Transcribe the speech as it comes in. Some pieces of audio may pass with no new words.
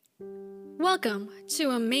Welcome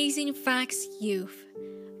to Amazing Facts Youth,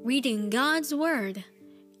 reading God's Word,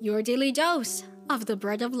 your daily dose of the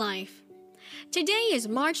bread of life. Today is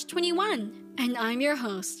March 21, and I'm your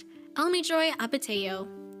host, Elmijoy Abateo.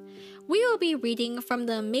 We will be reading from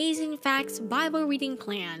the Amazing Facts Bible Reading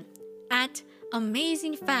Plan at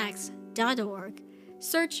amazingfacts.org.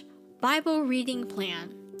 Search Bible Reading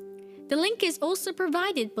Plan. The link is also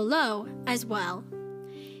provided below as well.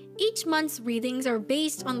 Each month's readings are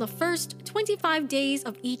based on the first 25 days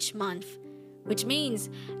of each month, which means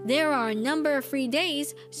there are a number of free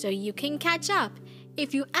days so you can catch up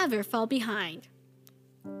if you ever fall behind.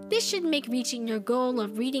 This should make reaching your goal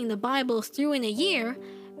of reading the Bible through in a year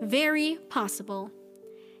very possible.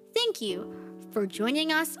 Thank you for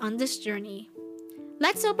joining us on this journey.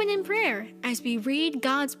 Let's open in prayer as we read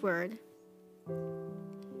God's Word.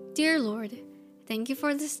 Dear Lord, thank you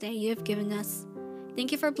for this day you have given us.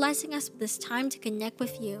 Thank you for blessing us with this time to connect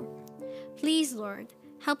with you. Please, Lord,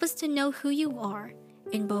 help us to know who you are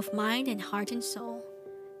in both mind and heart and soul.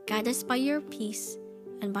 Guide us by your peace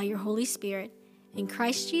and by your Holy Spirit. In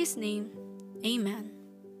Christ Jesus' name, amen.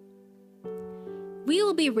 We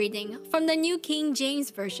will be reading from the New King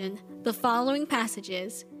James Version the following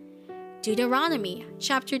passages: Deuteronomy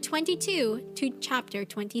chapter 22 to chapter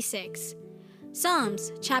 26,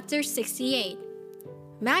 Psalms chapter 68,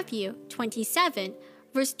 Matthew 27,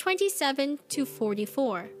 verse 27 to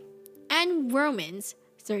 44, and Romans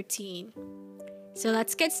 13. So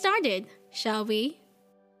let's get started, shall we?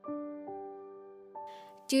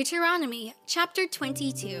 Deuteronomy chapter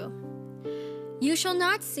 22. You shall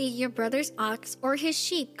not see your brother's ox or his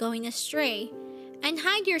sheep going astray, and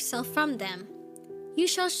hide yourself from them. You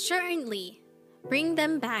shall certainly bring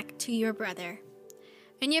them back to your brother.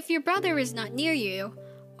 And if your brother is not near you,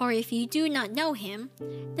 or if you do not know him,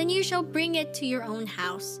 then you shall bring it to your own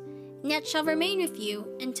house, and it shall remain with you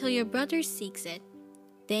until your brother seeks it.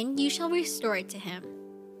 Then you shall restore it to him.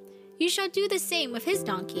 You shall do the same with his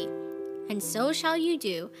donkey, and so shall you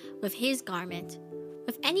do with his garment,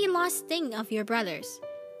 with any lost thing of your brother's,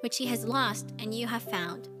 which he has lost and you have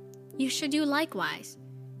found. You shall do likewise.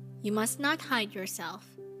 You must not hide yourself.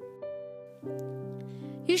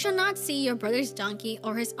 You shall not see your brother's donkey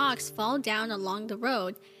or his ox fall down along the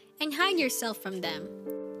road and hide yourself from them.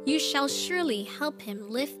 You shall surely help him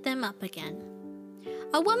lift them up again.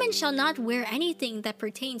 A woman shall not wear anything that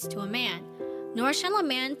pertains to a man, nor shall a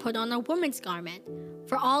man put on a woman's garment,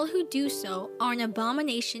 for all who do so are an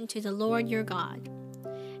abomination to the Lord your God.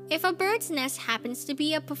 If a bird's nest happens to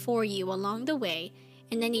be up before you along the way,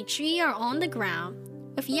 and any tree or on the ground,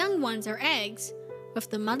 with young ones or eggs, with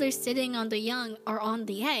the mother sitting on the young or on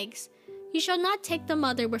the eggs, you shall not take the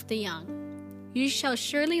mother with the young. You shall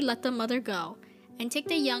surely let the mother go, and take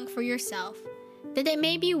the young for yourself, that it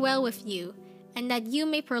may be well with you, and that you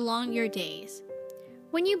may prolong your days.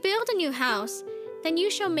 When you build a new house, then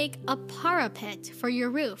you shall make a parapet for your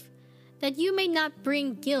roof, that you may not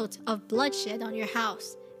bring guilt of bloodshed on your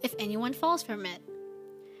house, if anyone falls from it.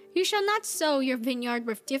 You shall not sow your vineyard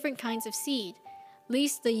with different kinds of seed,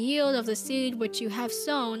 lest the yield of the seed which you have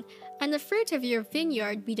sown and the fruit of your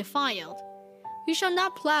vineyard be defiled. You shall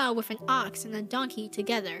not plow with an ox and a donkey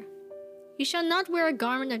together. You shall not wear a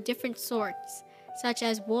garment of different sorts, such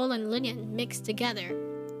as wool and linen mixed together.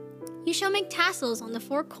 You shall make tassels on the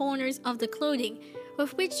four corners of the clothing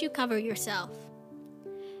with which you cover yourself.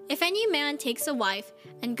 If any man takes a wife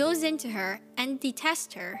and goes into her and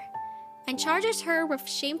detests her, and charges her with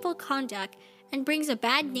shameful conduct and brings a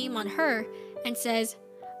bad name on her, and says,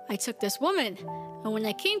 I took this woman, and when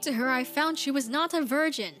I came to her I found she was not a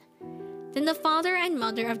virgin, then the father and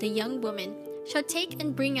mother of the young woman shall take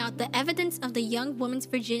and bring out the evidence of the young woman's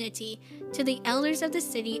virginity to the elders of the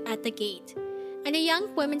city at the gate. And the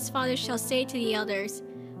young woman's father shall say to the elders,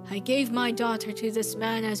 I gave my daughter to this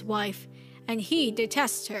man as wife, and he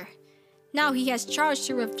detests her. Now he has charged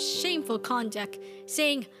her with shameful conduct,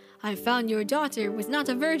 saying, I found your daughter was not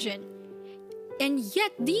a virgin. And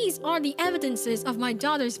yet these are the evidences of my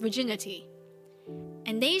daughter's virginity.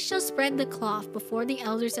 And they shall spread the cloth before the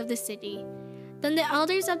elders of the city. Then the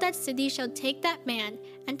elders of that city shall take that man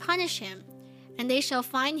and punish him, and they shall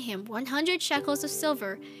fine him 100 shekels of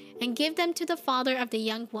silver, and give them to the father of the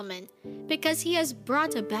young woman, because he has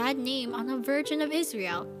brought a bad name on a virgin of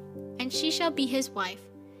Israel, and she shall be his wife.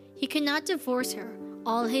 He cannot divorce her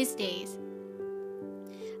all his days.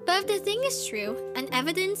 But if the thing is true, and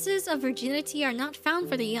evidences of virginity are not found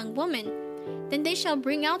for the young woman, then they shall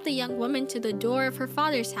bring out the young woman to the door of her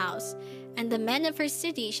father's house, and the men of her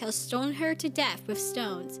city shall stone her to death with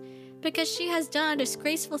stones, because she has done a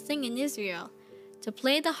disgraceful thing in Israel, to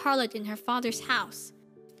play the harlot in her father's house.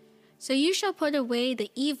 so you shall put away the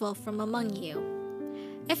evil from among you.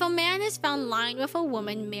 If a man is found lying with a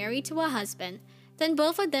woman married to a husband, then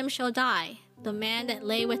both of them shall die, the man that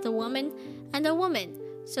lay with the woman and the woman,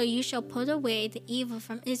 so you shall put away the evil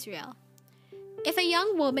from Israel. If a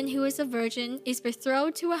young woman who is a virgin is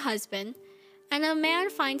betrothed to a husband, and a man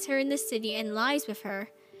finds her in the city and lies with her,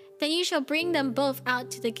 then you shall bring them both out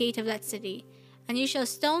to the gate of that city, and you shall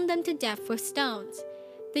stone them to death with stones.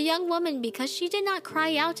 The young woman because she did not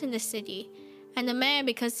cry out in the city, and the man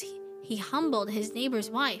because he humbled his neighbor's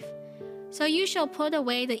wife. So you shall put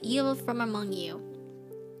away the evil from among you.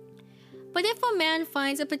 But if a man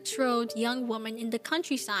finds a betrothed young woman in the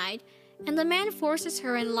countryside, and the man forces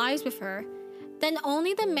her and lies with her, then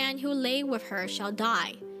only the man who lay with her shall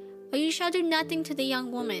die. But you shall do nothing to the young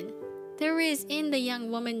woman. There is in the young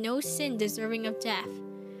woman no sin deserving of death.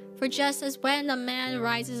 For just as when a man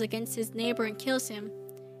rises against his neighbor and kills him,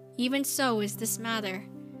 even so is this matter.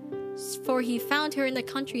 For he found her in the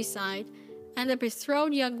countryside, and the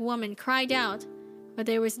betrothed young woman cried out, but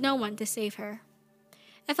there was no one to save her.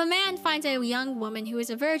 If a man finds a young woman who is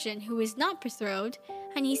a virgin, who is not betrothed,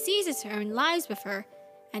 and he seizes her and lies with her,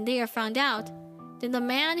 and they are found out, then the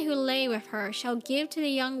man who lay with her shall give to the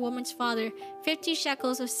young woman's father 50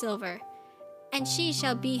 shekels of silver, and she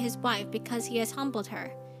shall be his wife because he has humbled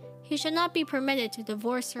her. He shall not be permitted to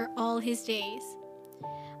divorce her all his days.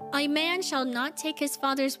 A man shall not take his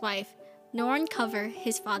father's wife, nor uncover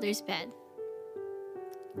his father's bed.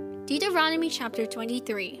 Deuteronomy chapter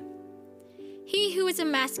 23. He who is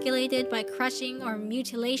emasculated by crushing or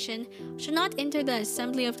mutilation shall not enter the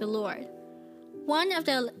assembly of the Lord. One of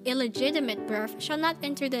the illegitimate birth shall not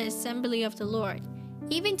enter the assembly of the Lord.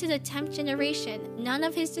 Even to the 10th generation, none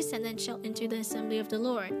of his descendants shall enter the assembly of the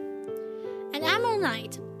Lord. An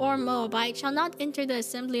Ammonite or Moabite shall not enter the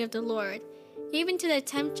assembly of the Lord. Even to the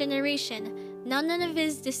 10th generation, none of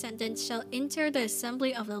his descendants shall enter the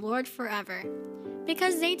assembly of the Lord forever.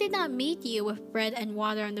 Because they did not meet you with bread and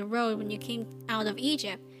water on the road when you came out of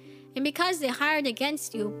Egypt, and because they hired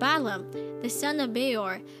against you Balaam, the son of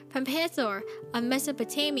Beor, from Pethor of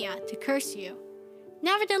Mesopotamia, to curse you.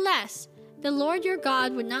 Nevertheless, the Lord your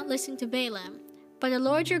God would not listen to Balaam, but the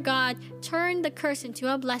Lord your God turned the curse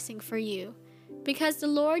into a blessing for you, because the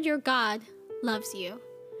Lord your God loves you.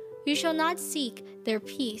 You shall not seek their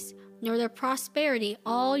peace, nor their prosperity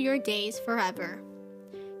all your days forever.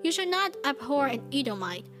 You shall not abhor an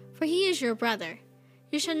Edomite, for he is your brother.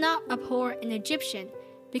 You shall not abhor an Egyptian,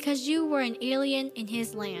 because you were an alien in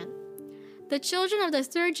his land. The children of the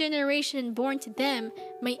 3rd generation born to them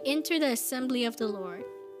may enter the assembly of the Lord.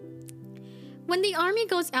 When the army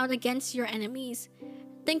goes out against your enemies,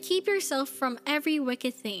 then keep yourself from every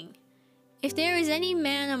wicked thing. If there is any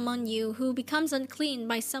man among you who becomes unclean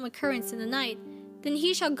by some occurrence in the night, then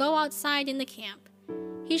he shall go outside in the camp.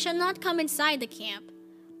 He shall not come inside the camp,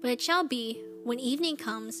 but it shall be, when evening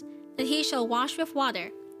comes, that he shall wash with water,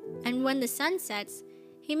 and when the sun sets,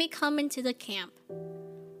 he may come into the camp.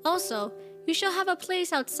 Also, you shall have a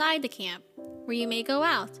place outside the camp, where you may go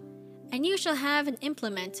out, and you shall have an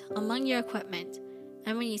implement among your equipment,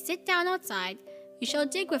 and when you sit down outside, you shall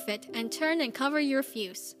dig with it and turn and cover your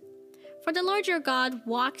fuse. For the Lord your God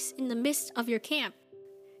walks in the midst of your camp,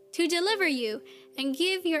 to deliver you and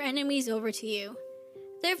give your enemies over to you.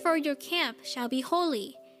 Therefore your camp shall be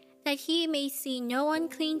holy, that he may see no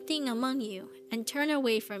unclean thing among you, and turn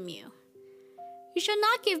away from you. You shall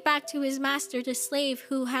not give back to his master the slave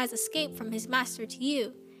who has escaped from his master to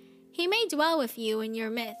you. He may dwell with you in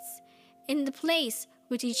your midst, in the place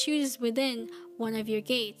which he chooses within one of your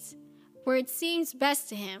gates, where it seems best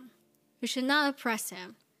to him. You shall not oppress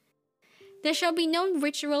him. There shall be no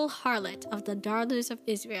ritual harlot of the daughters of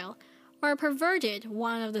Israel, or a perverted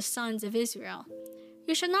one of the sons of Israel.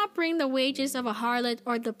 You shall not bring the wages of a harlot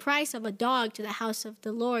or the price of a dog to the house of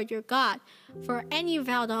the Lord your God for any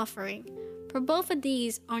vowed offering, for both of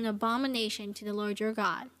these are an abomination to the Lord your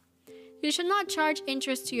God. You shall not charge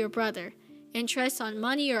interest to your brother, interest on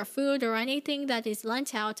money or food or anything that is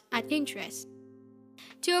lent out at interest.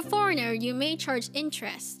 To a foreigner you may charge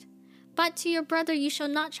interest, but to your brother you shall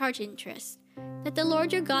not charge interest, that the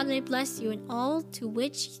Lord your God may bless you in all to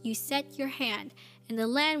which you set your hand, in the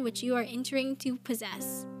land which you are entering to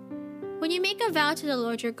possess. When you make a vow to the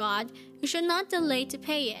Lord your God, you shall not delay to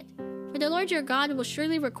pay it, for the Lord your God will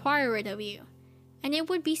surely require it of you, and it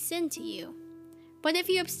would be sin to you. But if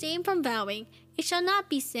you abstain from vowing, it shall not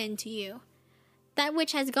be sin to you. That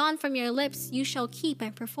which has gone from your lips you shall keep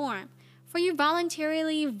and perform, for you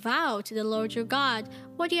voluntarily vow to the Lord your God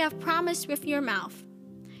what you have promised with your mouth.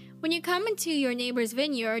 When you come into your neighbor's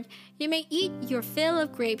vineyard, you may eat your fill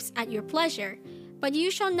of grapes at your pleasure, but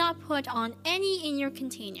you shall not put on any in your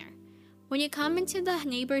container. When you come into the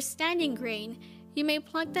neighbor's standing grain, you may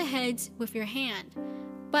pluck the heads with your hand,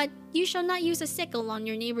 but you shall not use a sickle on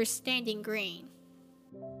your neighbor's standing grain.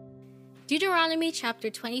 Deuteronomy chapter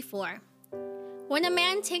 24. When a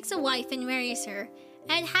man takes a wife and marries her,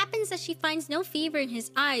 and it happens that she finds no favor in his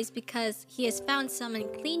eyes because he has found some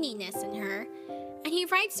uncleanliness in her, and he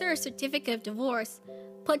writes her a certificate of divorce,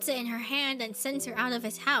 puts it in her hand, and sends her out of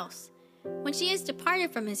his house. When she has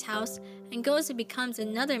departed from his house and goes and becomes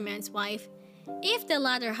another man's wife, if the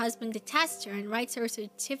latter husband detests her and writes her a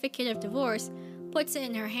certificate of divorce, puts it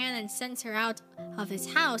in her hand, and sends her out of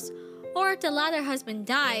his house, or if the latter husband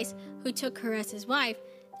dies, who took her as his wife,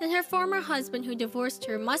 then her former husband who divorced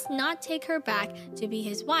her must not take her back to be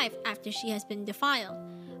his wife after she has been defiled.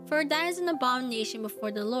 For that is an abomination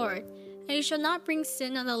before the Lord, and you shall not bring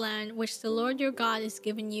sin on the land which the Lord your God has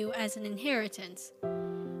given you as an inheritance.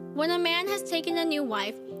 When a man has taken a new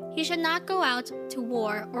wife, he shall not go out to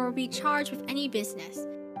war or be charged with any business.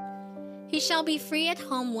 He shall be free at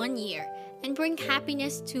home 1 year, and bring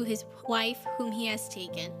happiness to his wife whom he has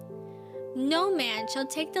taken. No man shall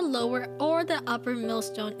take the lower or the upper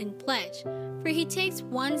millstone in pledge, for he takes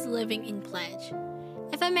one's living in pledge.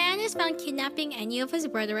 If a man is found kidnapping any of his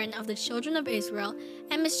brethren of the children of Israel,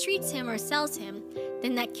 and mistreats him or sells him,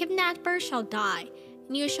 then that kidnapper shall die,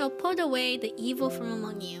 and you shall put away the evil from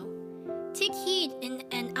among you. Take heed in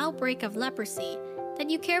an outbreak of leprosy, that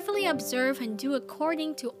you carefully observe and do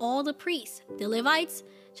according to all the priests, the Levites,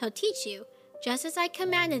 shall teach you, just as I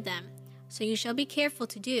commanded them, so you shall be careful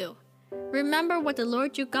to do. Remember what the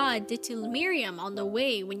Lord your God did to Miriam on the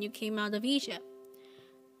way when you came out of Egypt.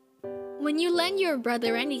 When you lend your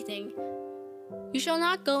brother anything, you shall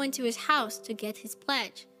not go into his house to get his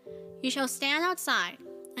pledge. You shall stand outside,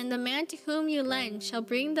 and the man to whom you lend shall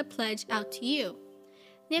bring the pledge out to you.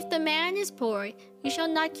 And if the man is poor, you shall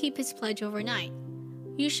not keep his pledge overnight.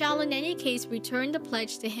 You shall in any case return the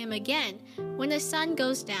pledge to him again when the sun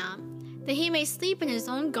goes down, that he may sleep in his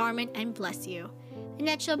own garment and bless you. And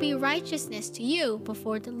that shall be righteousness to you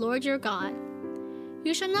before the Lord your God.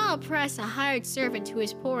 You shall not oppress a hired servant who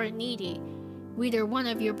is poor and needy, whether one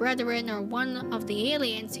of your brethren or one of the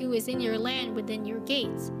aliens who is in your land within your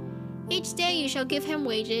gates. Each day you shall give him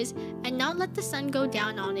wages, and not let the sun go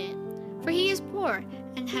down on it. For he is poor,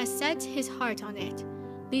 and has set his heart on it,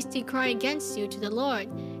 lest he cry against you to the Lord,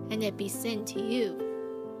 and it be sin to you.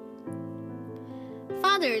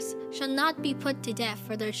 Fathers shall not be put to death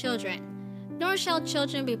for their children, nor shall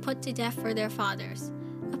children be put to death for their fathers.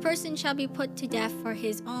 A person shall be put to death for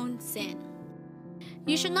his own sin.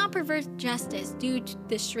 You shall not pervert justice due to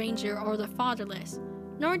the stranger or the fatherless,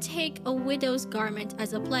 nor take a widow's garment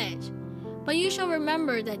as a pledge. But you shall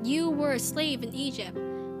remember that you were a slave in Egypt,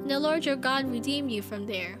 and the Lord your God redeemed you from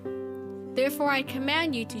there. Therefore I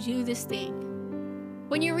command you to do this thing.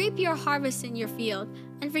 When you reap your harvest in your field,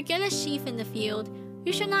 and forget a sheaf in the field,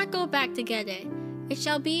 you shall not go back to get it. It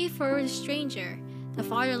shall be for the stranger, the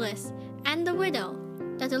fatherless, and the widow,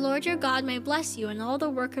 that the Lord your God may bless you in all the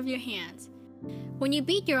work of your hands. When you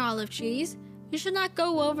beat your olive trees, you shall not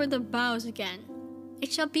go over the boughs again.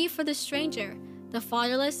 It shall be for the stranger, the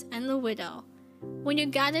fatherless, and the widow. When you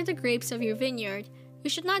gather the grapes of your vineyard, you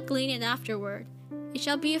should not glean it afterward. It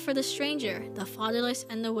shall be for the stranger, the fatherless,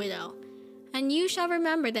 and the widow. And you shall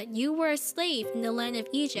remember that you were a slave in the land of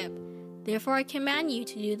Egypt. Therefore I command you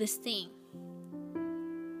to do this thing.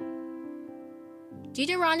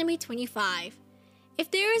 Deuteronomy 25. If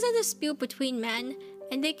there is a dispute between men,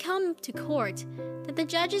 and they come to court, that the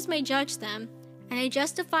judges may judge them, and they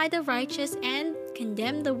justify the righteous and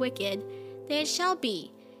condemn the wicked, then it shall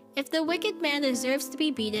be, if the wicked man deserves to be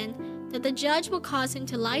beaten, that the judge will cause him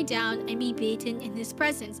to lie down and be beaten in his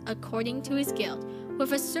presence according to his guilt,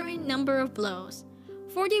 with a certain number of blows.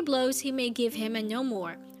 40 blows he may give him, and no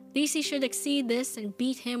more, lest he should exceed this and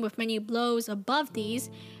beat him with many blows above these,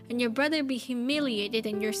 and your brother be humiliated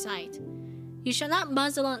in your sight. You shall not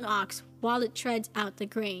muzzle an ox while it treads out the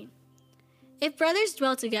grain. If brothers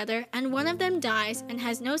dwell together, and one of them dies and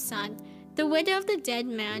has no son, the widow of the dead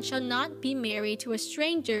man shall not be married to a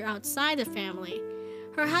stranger outside the family.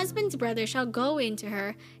 Her husband's brother shall go in to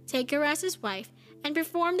her, take her as his wife, and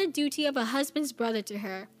perform the duty of a husband's brother to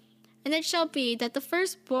her. And it shall be that the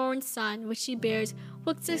firstborn son which she bears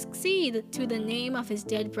will succeed to the name of his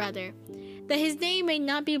dead brother, that his name may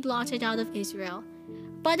not be blotted out of Israel.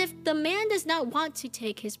 But if the man does not want to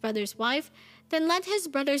take his brother's wife, then let his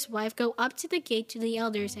brother's wife go up to the gate to the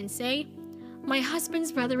elders and say, My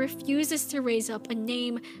husband's brother refuses to raise up a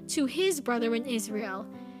name to his brother in Israel.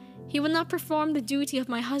 He will not perform the duty of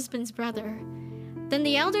my husband's brother. Then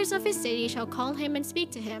the elders of his city shall call him and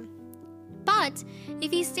speak to him. But if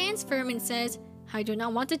he stands firm and says, I do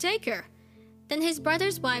not want to take her, Then his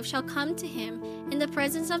brother's wife shall come to him in the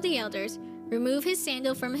presence of the elders, remove his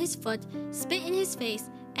sandal from his foot, spit in his face,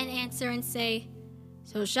 and answer and say,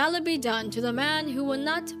 So shall it be done to the man who will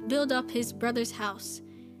not build up his brother's house.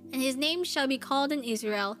 And his name shall be called in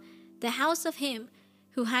Israel, the house of him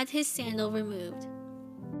who had his sandal removed.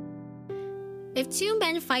 If two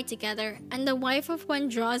men fight together, and the wife of one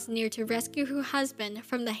draws near to rescue her husband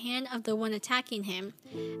from the hand of the one attacking him,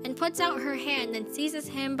 and puts out her hand and seizes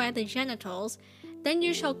him by the genitals, then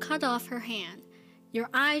you shall cut off her hand. Your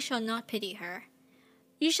eye shall not pity her.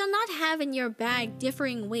 You shall not have in your bag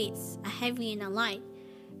differing weights, a heavy and a light.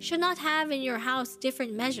 You shall not have in your house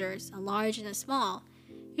different measures, a large and a small.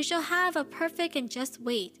 You shall have a perfect and just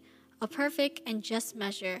weight, a perfect and just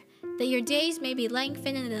measure, that your days may be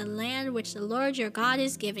lengthened in the land which the Lord your God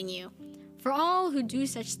is giving you. For all who do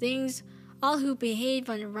such things, all who behave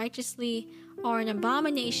unrighteously, are an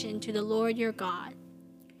abomination to the Lord your God.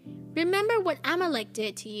 Remember what Amalek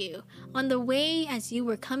did to you on the way as you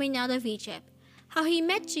were coming out of Egypt, how he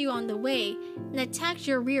met you on the way and attacked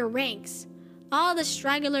your rear ranks, all the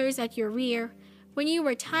stragglers at your rear, when you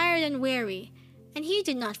were tired and weary, and he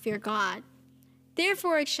did not fear God.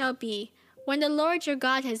 Therefore it shall be, when the Lord your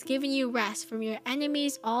God has given you rest from your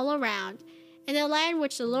enemies all around, in the land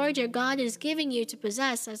which the Lord your God is giving you to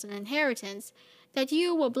possess as an inheritance, that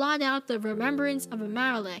you will blot out the remembrance of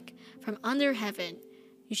Amalek from under heaven.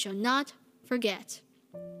 You shall not forget.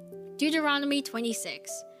 Deuteronomy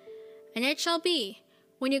 26. And it shall be,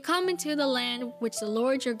 when you come into the land which the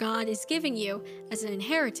Lord your God is giving you as an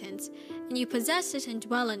inheritance, and you possess it and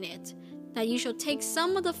dwell in it, that you shall take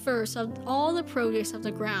some of the first of all the produce of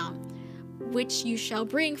the ground, which you shall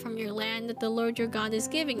bring from your land that the Lord your God is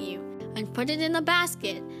giving you, and put it in a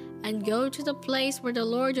basket, and go to the place where the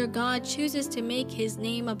Lord your God chooses to make his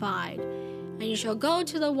name abide. And you shall go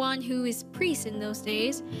to the one who is priest in those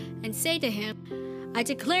days, and say to him, I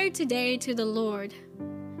declare today to the Lord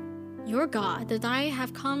your God that I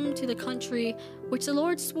have come to the country which the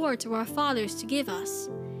Lord swore to our fathers to give us.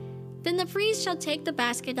 Then the priest shall take the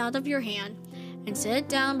basket out of your hand, and set it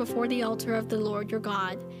down before the altar of the Lord your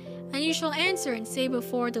God. And you shall answer and say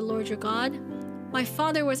before the Lord your God, My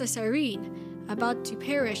father was a Syrian, about to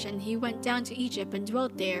perish, and he went down to Egypt and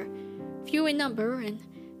dwelt there, few in number, and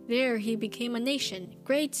there he became a nation,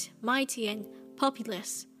 great, mighty, and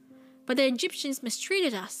populous. But the Egyptians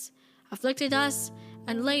mistreated us, afflicted us,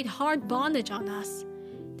 and laid hard bondage on us.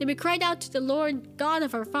 Then we cried out to the Lord God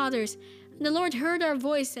of our fathers, and the Lord heard our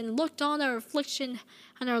voice and looked on our affliction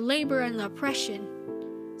and our labor and oppression.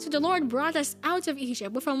 So the Lord brought us out of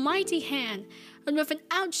Egypt with a mighty hand and with an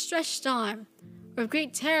outstretched arm, with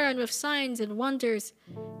great terror and with signs and wonders.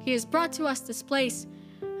 He has brought to us this place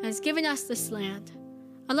and has given us this land,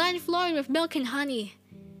 a land flowing with milk and honey.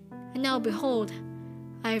 And now behold,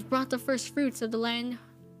 I have brought the first fruits of the land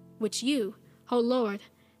which you, O Lord,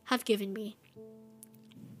 have given me.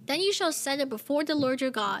 Then you shall set it before the Lord your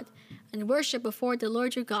God, and worship before the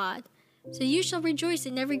Lord your God. So you shall rejoice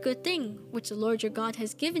in every good thing which the Lord your God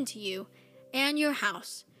has given to you, and your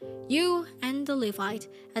house, you and the Levite,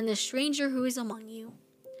 and the stranger who is among you.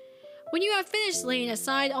 When you have finished laying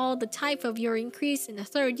aside all the tithe of your increase in the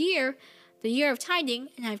 3rd year, the year of tithing,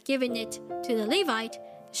 and have given it to the Levite,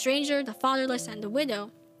 the stranger, the fatherless, and the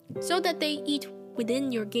widow, so that they eat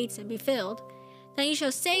within your gates and be filled, then you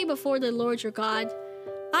shall say before the Lord your God,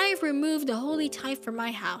 I have removed the holy tithe from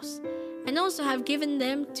my house, and also have given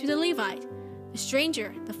them to the Levite, the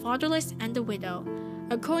stranger, the fatherless, and the widow,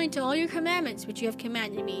 according to all your commandments which you have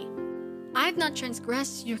commanded me. I have not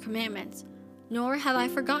transgressed your commandments, nor have I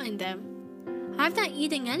forgotten them. I have not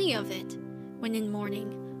eaten any of it when in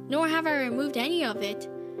mourning, nor have I removed any of it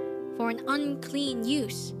for an unclean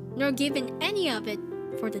use, nor given any of it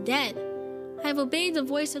for the dead. I have obeyed the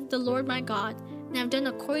voice of the Lord my God, and have done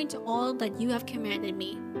according to all that you have commanded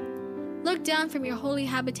me. Look down from your holy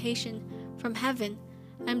habitation from heaven,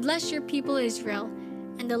 and bless your people Israel,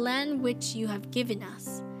 and the land which you have given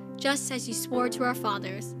us, just as you swore to our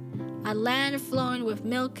fathers, a land flowing with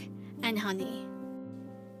milk and honey.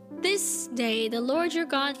 This day the Lord your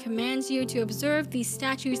God commands you to observe these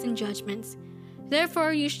statutes and judgments.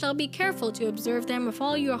 Therefore you shall be careful to observe them with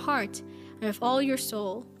all your heart and with all your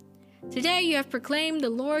soul. Today you have proclaimed the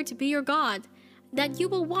Lord to be your God, that you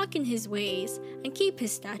will walk in his ways and keep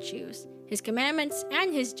his statutes, his commandments,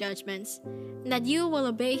 and his judgments, and that you will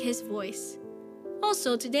obey his voice.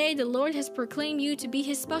 Also today the Lord has proclaimed you to be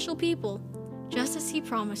his special people, just as he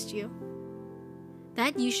promised you,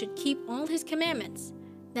 that you should keep all his commandments,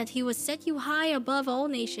 that he will set you high above all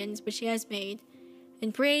nations which he has made,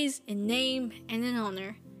 in praise, in name, and in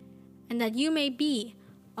honor, and that you may be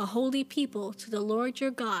a holy people to the Lord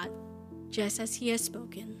your God. just as he has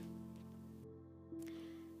spoken.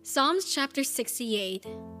 Psalms chapter 68.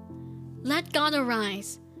 Let God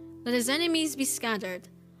arise, let his enemies be scattered.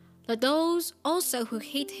 Let those also who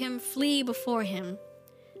hate him flee before him.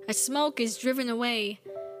 As smoke is driven away,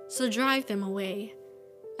 so drive them away.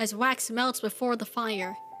 As wax melts before the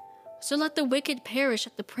fire, so let the wicked perish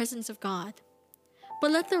at the presence of God.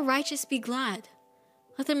 But let the righteous be glad.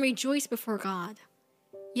 Let them rejoice before God.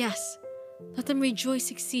 Yes, let them rejoice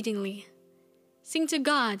exceedingly. Sing to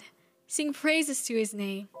God, sing praises to his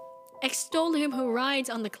name. Extol him who rides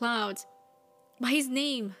on the clouds. By his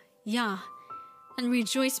name, Yah, and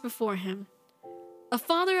rejoice before him. A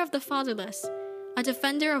father of the fatherless, a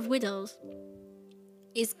defender of widows,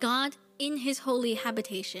 is God in his holy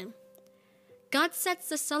habitation. God sets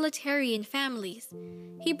the solitary in families.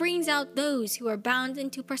 He brings out those who are bound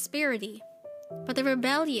into prosperity, but the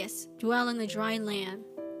rebellious dwell in the dry land.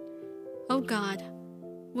 O God,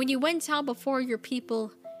 when you went out before your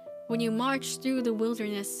people, when you marched through the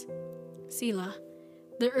wilderness, Selah,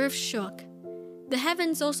 the earth shook. The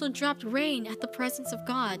heavens also dropped rain at the presence of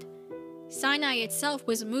God. Sinai itself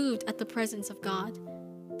was moved at the presence of God,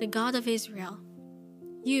 the God of Israel.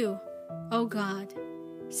 You, O God,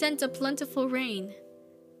 sent a plentiful rain,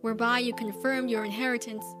 whereby you confirmed your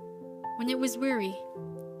inheritance when it was weary.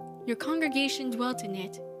 Your congregation dwelt in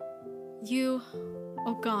it. You,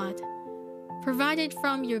 O God, provided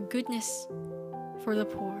from your goodness for the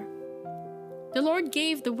poor. The Lord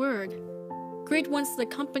gave the word. Great was the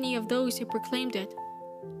company of those who proclaimed it.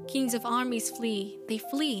 Kings of armies flee, they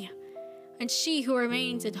flee, and she who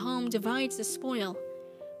remains at home divides the spoil.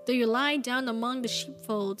 Though you lie down among the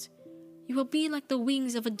sheepfolds, you will be like the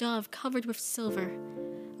wings of a dove covered with silver,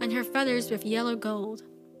 and her feathers with yellow gold.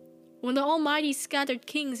 When the Almighty scattered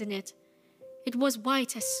kings in it, it was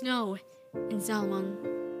white as snow in Zalmon.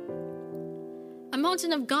 A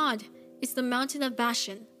mountain of God is the mountain of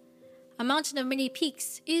Bashan. A mountain of many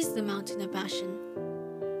peaks is the mountain of Bashan.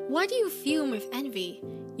 Why do you fume with envy,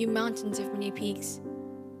 you mountains of many peaks?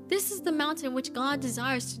 This is the mountain which God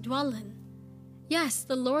desires to dwell in. Yes,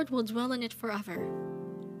 the Lord will dwell in it forever.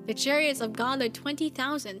 The chariots of God are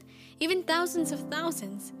 20,000, even thousands of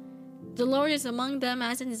thousands. The Lord is among them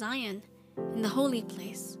as in Zion, in the holy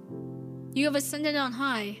place. You have ascended on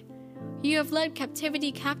high. You have led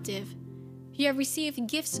captivity captive. You have received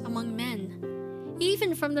gifts among men,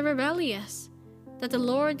 even from the rebellious, that the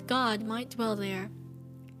Lord God might dwell there.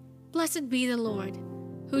 Blessed be the Lord,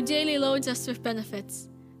 who daily loads us with benefits,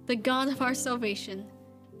 the God of our salvation.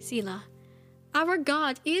 Selah. Our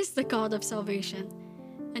God is the God of salvation,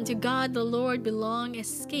 and to God the Lord belong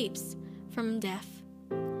escapes from death.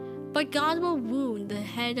 But God will wound the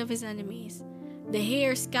head of his enemies, the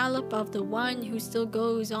hair scallop of the one who still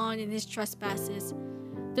goes on in his trespasses.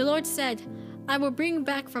 The Lord said, I will bring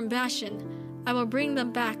back from Bashan, I will bring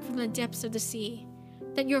them back from the depths of the sea,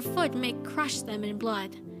 that your foot may crush them in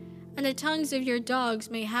blood, and the tongues of your dogs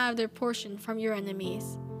may have their portion from your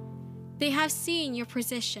enemies. They have seen your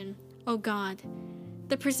position, O God,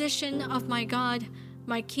 the position of my God,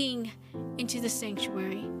 my King, into the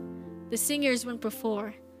sanctuary. The singers went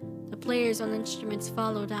before, the players on instruments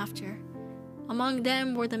followed after. Among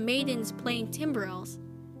them were the maidens playing timbrels.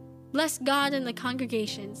 Bless God in the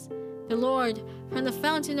congregations, the Lord from the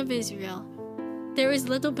fountain of Israel. There is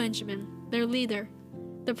little Benjamin, their leader,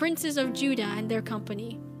 the princes of Judah and their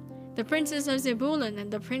company, the princes of Zebulun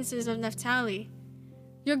and the princes of Naphtali.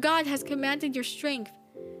 Your God has commanded your strength.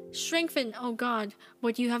 Strengthen, O God,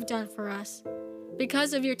 what you have done for us.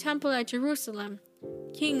 Because of your temple at Jerusalem,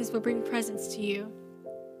 kings will bring presents to you.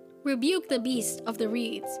 Rebuke the beast of the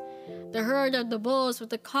reeds, the herd of the bulls with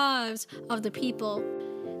the calves of the people.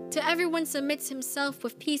 To everyone submits himself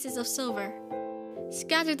with pieces of silver.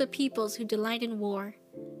 Scatter the peoples who delight in war.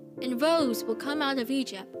 And woes will come out of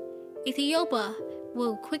Egypt. Ethiopia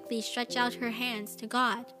will quickly stretch out her hands to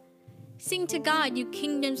God. Sing to God, you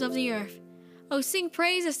kingdoms of the earth. Oh, sing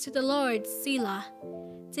praises to the Lord, Selah.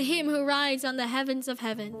 To him who rides on the heavens of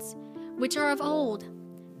heavens, which are of old.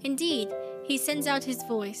 Indeed, he sends out his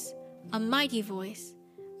voice, a mighty voice.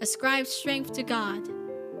 Ascribe strength to God.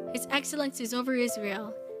 His excellence is over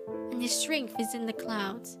Israel, and his strength is in the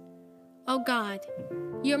clouds. O God,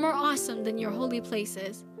 you are more awesome than your holy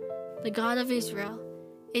places. The God of Israel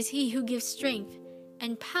is he who gives strength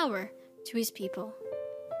and power to his people.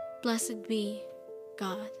 Blessed be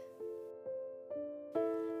God.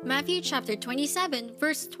 Matthew chapter 27,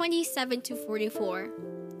 verse 27 to 44.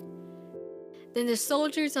 Then the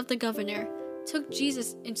soldiers of the governor took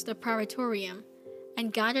Jesus into the praetorium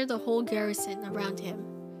and gathered the whole garrison around him.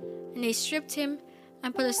 And they stripped him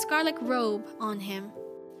and put a scarlet robe on him.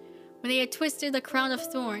 When they had twisted the crown of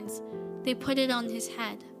thorns, They put it on his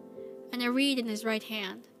head, and a reed in his right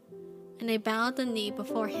hand. And they bowed the knee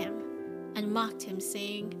before him, and mocked him,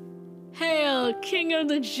 saying, "Hail, King of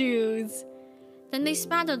the Jews!" Then they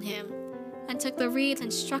spat on him, and took the reed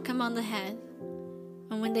and struck him on the head.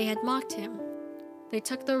 And when they had mocked him, they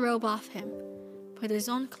took the robe off him, put his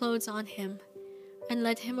own clothes on him, and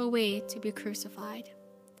led him away to be crucified.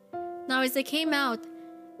 Now as they came out,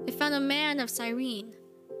 they found a man of Cyrene,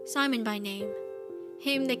 Simon by name.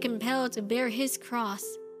 Him they compelled to bear his cross.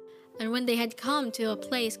 And when they had come to a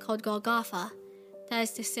place called Golgotha, that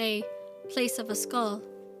is to say, place of a skull,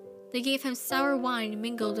 they gave him sour wine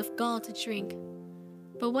mingled with gall to drink.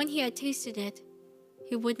 But when he had tasted it,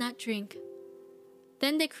 he would not drink.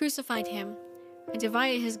 Then they crucified him, and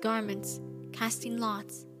divided his garments, casting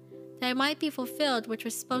lots, that it might be fulfilled which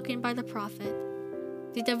was spoken by the prophet.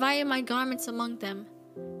 They divided my garments among them,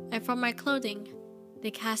 and for my clothing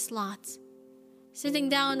they cast lots. Sitting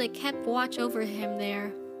down, they kept watch over him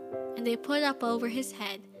there, and they put up over his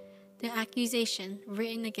head the accusation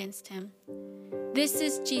written against him: "This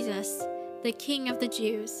is Jesus, the King of the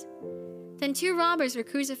Jews." Then 2 robbers were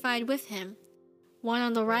crucified with him, one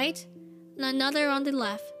on the right and another on the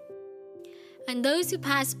left. And those who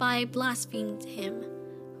passed by blasphemed him,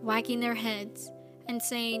 wagging their heads, and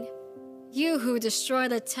saying, "You who destroy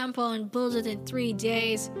the temple and build it in 3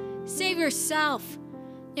 days, save yourself!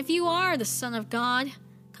 If you are the Son of God,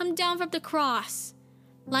 come down from the cross."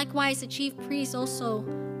 Likewise the chief priests also,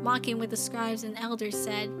 mocking with the scribes and elders,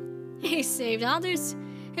 said, "He saved others,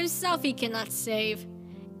 himself he cannot save.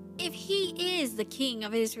 If he is the King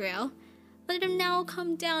of Israel, let him now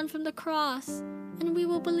come down from the cross, and we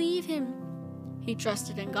will believe him. He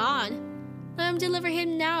trusted in God. Let him deliver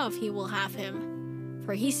him now if he will have him.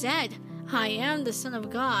 For he said, 'I am the Son of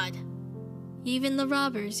God.'" Even the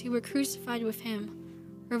robbers who were crucified with him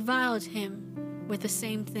reviled him with the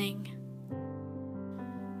same thing.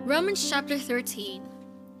 Romans chapter 13.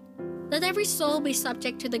 Let every soul be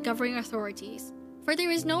subject to the governing authorities, for there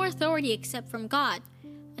is no authority except from God,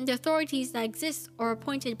 and the authorities that exist are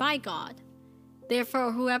appointed by God.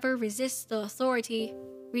 Therefore, whoever resists the authority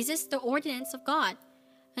resists the ordinance of God,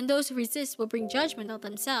 and those who resist will bring judgment on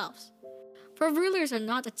themselves. For rulers are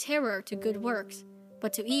not a terror to good works,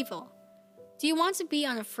 but to evil. Do you want to be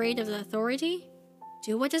unafraid of the authority?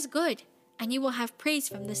 Do what is good, and you will have praise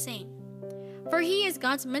from the same. For he is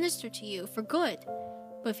God's minister to you for good.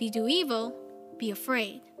 But if you do evil, be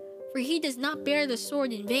afraid, for he does not bear the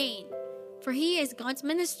sword in vain. For he is God's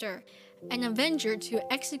minister, an avenger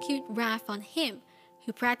to execute wrath on him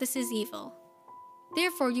who practices evil.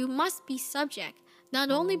 Therefore you must be subject, not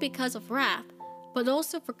only because of wrath, but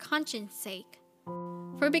also for conscience sake.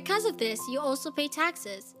 For because of this you also pay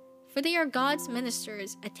taxes, for they are God's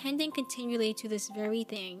ministers, attending continually to this very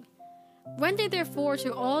thing. Render therefore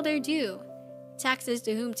to all their due: taxes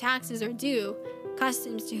to whom taxes are due,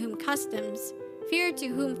 customs to whom customs, fear to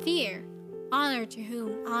whom fear, honor to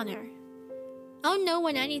whom honor. Owe no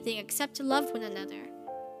one anything except to love one another,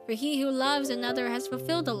 for he who loves another has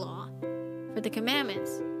fulfilled the law. For the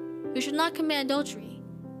commandments: you shall not commit adultery,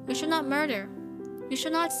 you shall not murder, you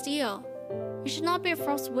shall not steal, you shall not bear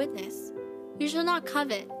false witness, you shall not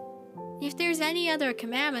covet. If there is any other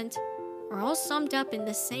commandment, are all summed up in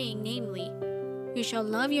this saying, namely, you shall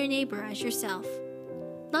love your neighbor as yourself.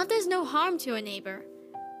 Love does no harm to a neighbor,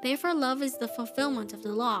 therefore love is the fulfillment of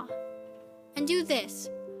the law. And do this,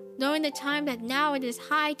 knowing the time that now it is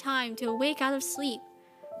high time to awake out of sleep,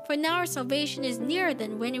 for now our salvation is nearer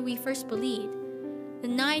than when we first believed. The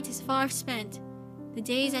night is far spent, the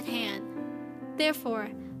day is at hand. Therefore,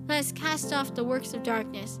 let us cast off the works of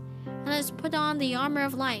darkness, and let us put on the armor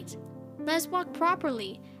of light. Let us walk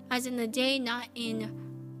properly, as in the day, not in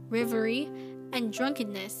revelry and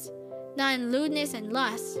drunkenness, not in lewdness and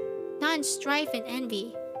lust, not in strife and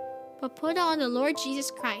envy, but put on the Lord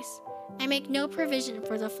Jesus Christ, and make no provision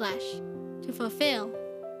for the flesh, to fulfill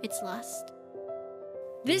its lust.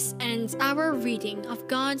 This ends our reading of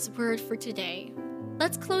God's Word for today.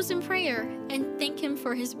 Let's close in prayer and thank Him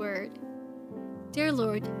for His Word. Dear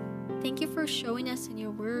Lord, thank you for showing us in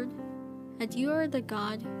your Word that you are the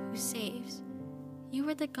God who saves. You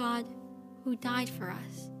are the God who died for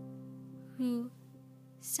us, who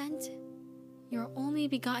sent your only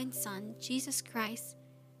begotten Son, Jesus Christ,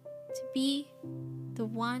 to be the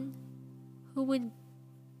one who would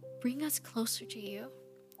bring us closer to you.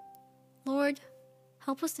 Lord,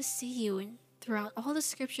 help us to see you throughout all the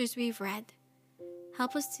scriptures we've read.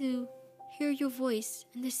 Help us to hear your voice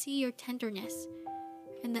and to see your tenderness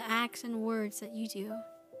in the acts and words that you do.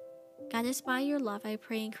 Guide us by your love, I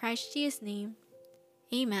pray in Christ Jesus' name.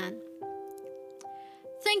 Amen.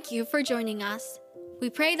 Thank you for joining us. We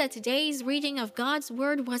pray that today's reading of God's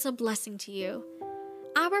Word was a blessing to you.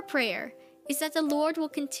 Our prayer is that the Lord will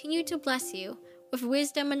continue to bless you with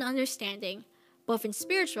wisdom and understanding, both in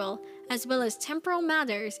spiritual as well as temporal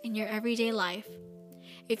matters in your everyday life.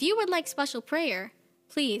 If you would like special prayer,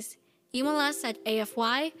 please email us at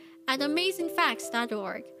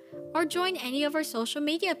afy@amazingfacts.org or join any of our social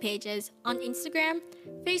media pages on Instagram,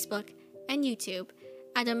 Facebook, and YouTube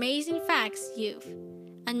at Amazing Facts Youth,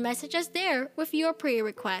 and message us there with your prayer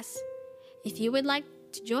requests. If you would like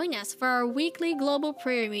to join us for our weekly global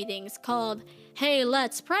prayer meetings called Hey,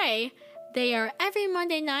 Let's Pray, they are every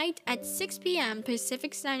Monday night at 6 p.m.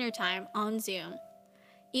 Pacific Standard Time on Zoom.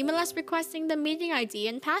 Email us requesting the meeting ID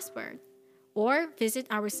and password, or visit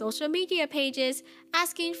our social media pages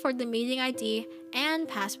asking for the meeting ID and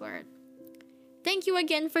password. Thank you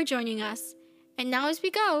again for joining us. And now as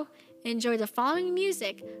we go, enjoy the following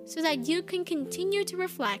music so that you can continue to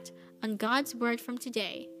reflect on God's Word from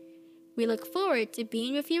today. We look forward to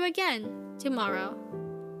being with you again tomorrow.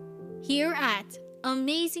 Here at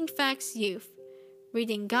Amazing Facts Youth,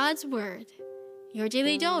 reading God's Word, your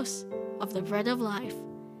daily dose of the bread of life.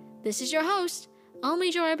 This is your host,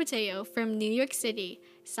 Almi Joy Bateo from New York City,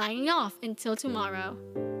 signing off until tomorrow.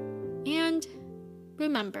 And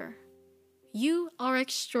remember, you are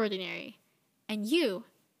extraordinary, and you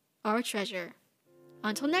are a treasure.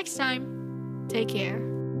 Until next time, take care.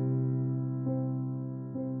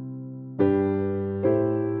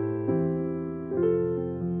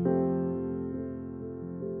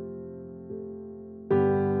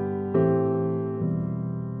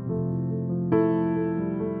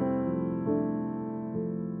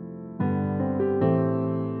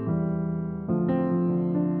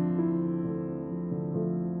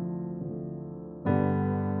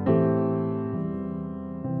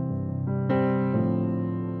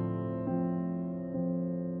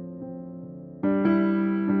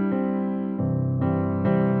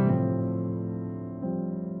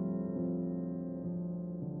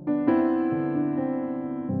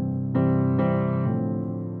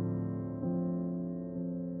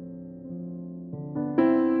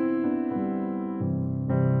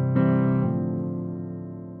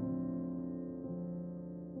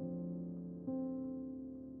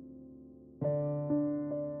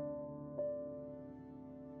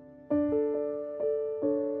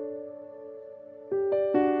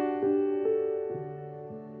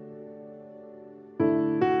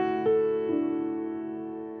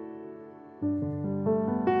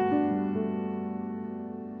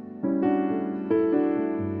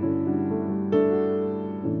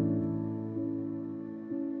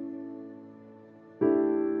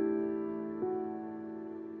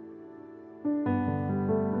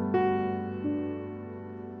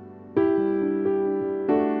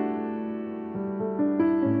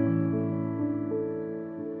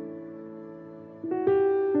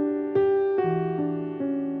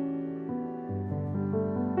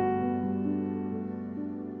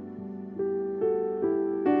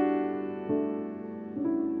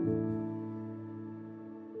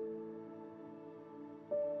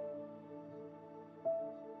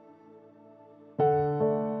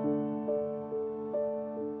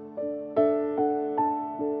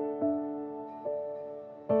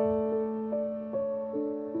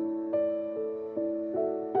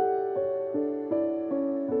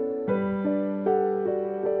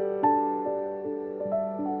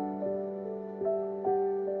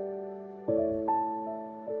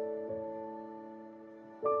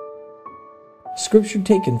 Scripture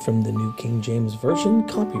taken from the New King James Version,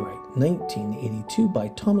 copyright 1982 by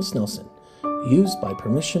Thomas Nelson, used by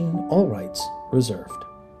permission, all rights reserved.